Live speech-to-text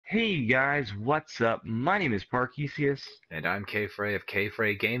Hey guys, what's up? My name is Parkeseus. And I'm K-Fray of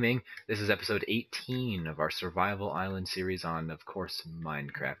K-Fray Gaming. This is episode 18 of our Survival Island series on, of course,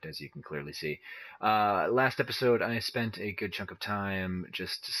 Minecraft, as you can clearly see. Last episode, I spent a good chunk of time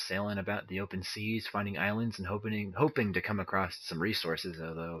just sailing about the open seas, finding islands, and hoping to come across some resources,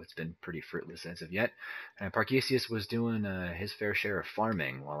 although it's been pretty fruitless as of yet. Parkeseus was doing his fair share of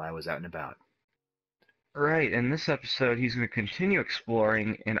farming while I was out and about. Right, in this episode, he's going to continue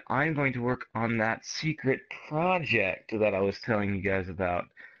exploring, and I'm going to work on that secret project that I was telling you guys about.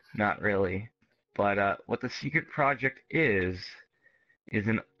 Not really. But what the secret project is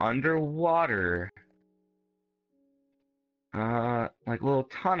an underwater, like little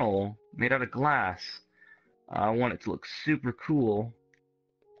tunnel made out of glass. I want it to look super cool,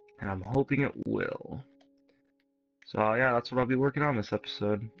 and I'm hoping it will. So yeah, that's what I'll be working on this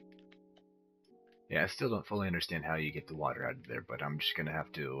episode. Yeah, I still don't fully understand how you get the water out of there, but I'm just gonna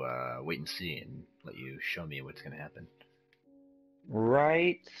have to wait and see and let you show me what's gonna happen.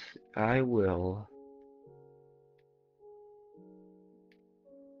 Right, I will.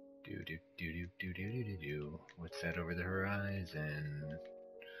 Do do do do do do do do do. What's that over the horizon?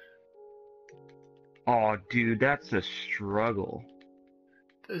 Oh, dude, that's a struggle.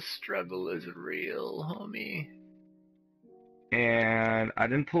 The struggle is real, homie. And I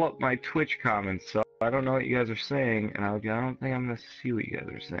didn't pull up my Twitch comments, so I don't know what you guys are saying, and I don't think I'm gonna see what you guys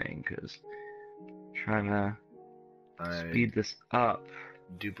are saying, because I'm trying to I speed this up.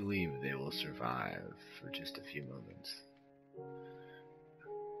 do believe they will survive for just a few moments.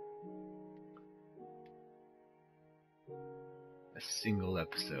 A single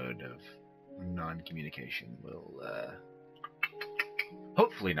episode of non-communication will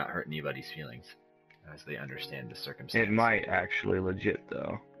hopefully not hurt anybody's feelings as they understand the circumstance. It might actually legit,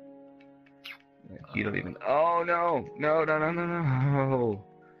 though. You don't even. Oh no! No! No! No! No! No!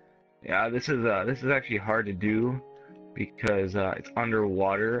 Yeah, this is actually hard to do because it's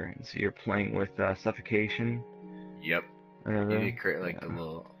underwater, and so you're playing with suffocation. Yep. Whatever. You need to create like the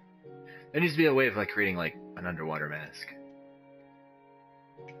little. There needs to be a way of like creating like an underwater mask.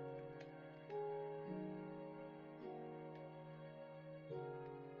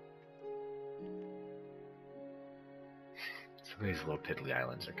 Some of these little piddly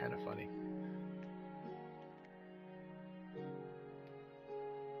islands are kind of funny.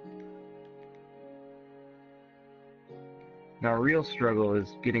 Now, real struggle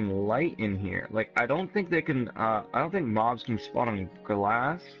is getting light in here. Like, I don't think they can, I don't think mobs can spawn on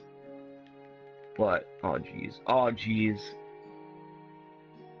glass. But, oh jeez. Oh jeez.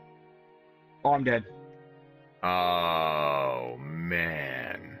 Oh, I'm dead. Oh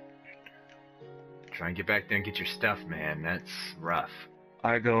man. Try and get back there and get your stuff, man. That's rough.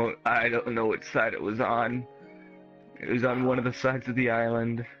 I don't know which side it was on. It was on one of the sides of the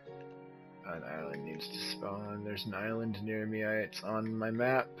island. An island needs to spawn. There's an island near me. It's on my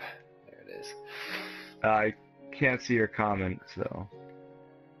map. There it is. I can't see your comment, so.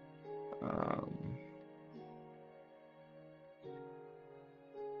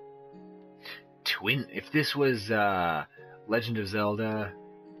 If this was Legend of Zelda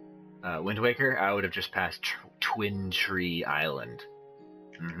Wind Waker, I would have just passed Twin Tree Island.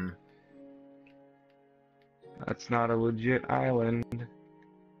 That's not a legit island.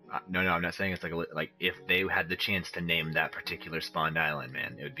 No, I'm not saying it's like if they had the chance to name that particular spawned island,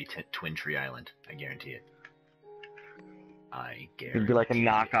 man, it would be Twin Tree Island. I guarantee it. I guarantee. It'd be like a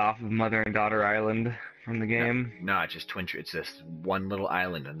knockoff of Mother and Daughter Island from the game. No, it's just Twin Tree. It's just one little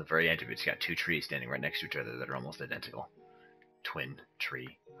island on the very edge of it. It's got two trees standing right next to each other that are almost identical. Twin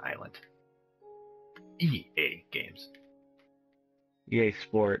Tree Island. EA Games. EA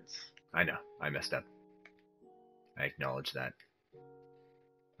Sports. I know, I messed up. I acknowledge that.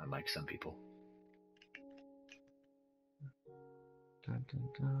 Unlike some people. Dun, dun,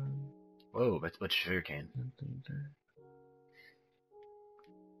 dun. Whoa, that's a bunch of sugarcane. Dun, dun, dun.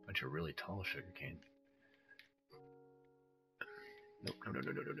 Bunch of really tall sugarcane. Nope, no.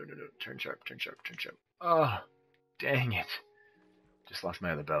 Turn sharp, turn sharp, turn sharp. Oh, dang it. Just lost my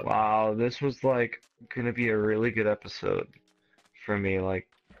other boat. Wow, this was like gonna be a really good episode for me. Like,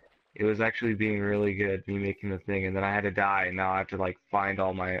 it was actually being really good, me making the thing, and then I had to die, and now I have to like find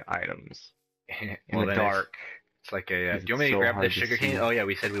all my items in Well, the dark. It's like a. Do you want me to grab the sugarcane? Oh yeah,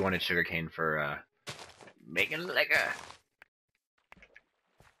 we said we wanted sugarcane for making liquor.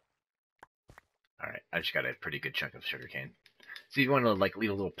 All right, I just got a pretty good chunk of sugarcane. So if you want to like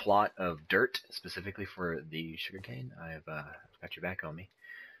leave a little plot of dirt specifically for the sugarcane, I've got your back on me.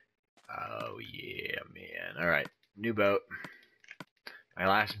 Oh yeah, man. All right, new boat. My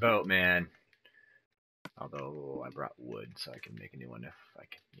last boat, man. Although I brought wood, so I can make a new one if I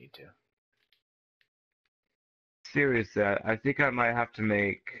need to. Seriously, I think I might have to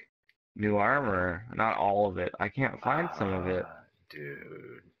make new armor. Not all of it. I can't find some of it.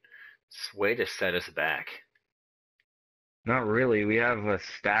 Dude. It's way to set us back. Not really. We have a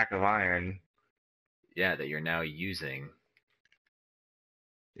stack of iron. Yeah, that you're now using.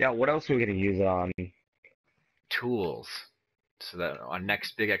 Yeah, what else are we gonna use it on? Tools. So that on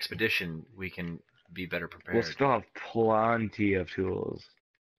next big expedition, we can be better prepared. We'll still have plenty of tools.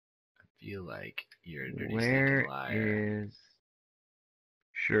 I feel like you're a dirty Where stinking liar. is...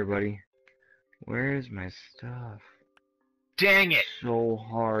 Sure, buddy. Where is my stuff? Dang it! So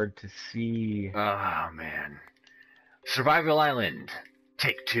hard to see. Oh, man. Survival Island.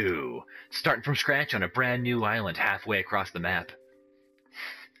 Take 2. Starting from scratch on a brand new island halfway across the map.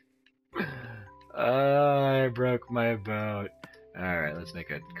 I broke my boat. Alright, let's make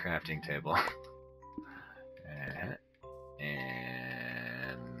a crafting table.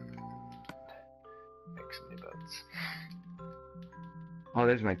 And make some new boats. Oh,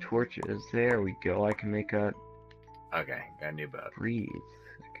 there's my torches. There we go. I can make a... Okay, got a new boat. Breathe.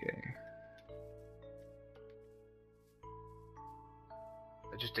 Okay.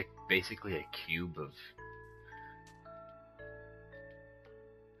 Just basically a cube of...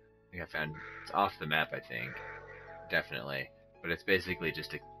 I think I found... It's off the map, I think. Definitely. But it's basically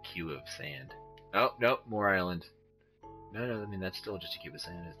just a cube of sand. Oh, no, more island. No, I mean, that's still just a cube of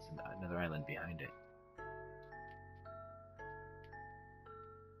sand. It's another island behind it.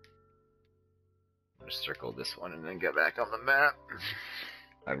 I'm gonna circle this one and then get back on the map.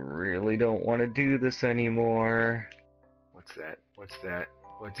 I really don't want to do this anymore. What's that? What's that?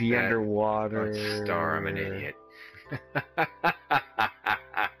 What's Be that? underwater. Oh, it's a star. I'm an idiot.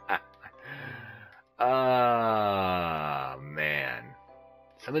 Ah, man.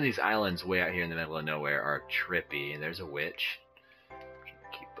 Some of these islands way out here in the middle of nowhere are trippy. There's a witch.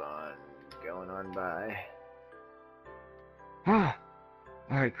 Keep on going on by. Ah!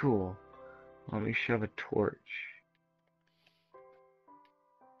 Alright, cool. Let me shove a torch.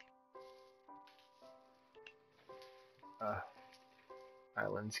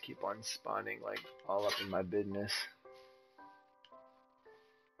 Islands keep on spawning like all up in my business.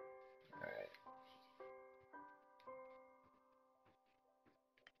 Alright.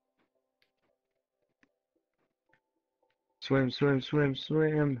 Swim, swim, swim,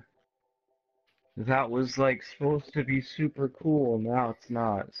 swim. That was like supposed to be super cool, now it's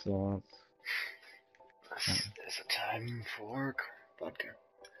not, so This is a time for vodka.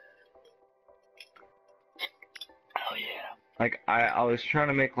 Oh yeah. like I was trying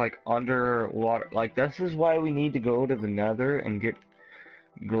to make like underwater, like this is why we need to go to the Nether and get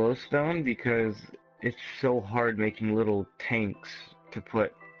glowstone, because it's so hard making little tanks to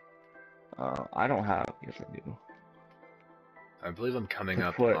put. I don't have. Yes, I do. I believe I'm coming To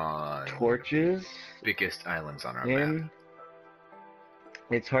up put on torches biggest islands on our in. map.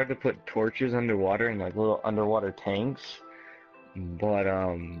 It's hard to put torches underwater in like little underwater tanks, but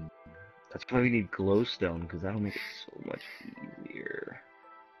that's why we need glowstone, because that'll make it so much easier.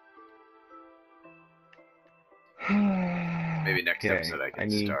 Maybe next Okay, episode I can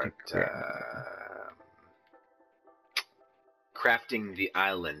need start crafting the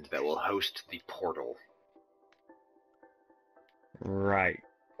island that will host the portal. Right.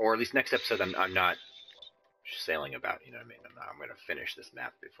 Or at least next episode I'm not sailing about, you know what I mean? I'm going to finish this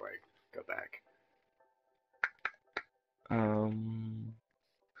map before I go back.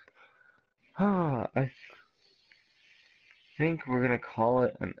 I think we're gonna call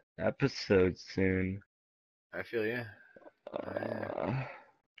it an episode soon. I feel you. Uh,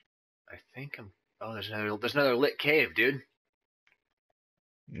 I think I'm... Oh, there's another lit cave, dude.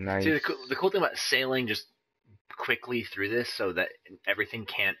 nice. See, the cool thing about sailing just quickly through this so that everything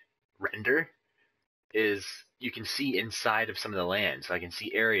can't render is you can see inside of some of the land. So I can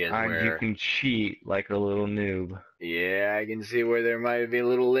see areas And where... you can cheat like a little noob. Yeah, I can see where there might be a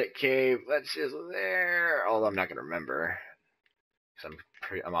little lit cave. That's just there. Although I'm not going to remember. Because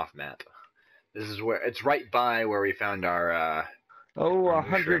I'm off map. This is where... It's right by where we found our... Oh, our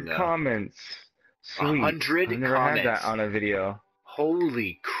 100 mushroom, comments. Sweet. 100 I've never comments. had that on a video.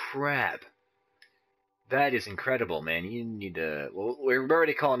 Holy crap. That is incredible, man. You need to... Well, we're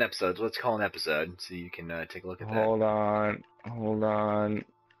already calling episodes. Let's call an episode so you can take a look at that. Hold on. Hold on.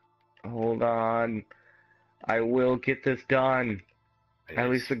 Hold on. I will get this done. At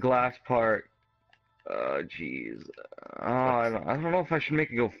least the glass part. Jeez. Oh, I don't know if I should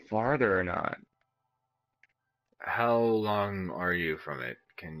make it go farther or not. How long are you from it?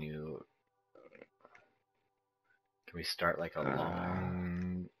 Can we start like a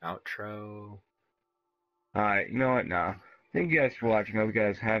long outro? Alright, you know what now? Thank you guys for watching. I hope you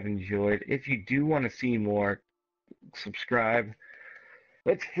guys have enjoyed. If you do want to see more, subscribe.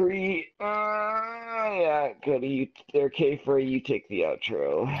 It's free. Yeah, go to you there, K-Free. You take the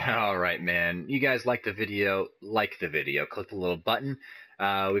outro. All right, man. You guys like the video? Like the video. Click the little button.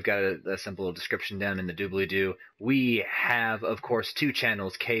 We've got a simple little description down in the doobly-doo. We have, of course, 2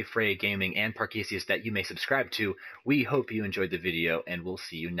 channels, K-Free Gaming and Parkeseus, that you may subscribe to. We hope you enjoyed the video, and we'll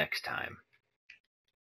see you next time.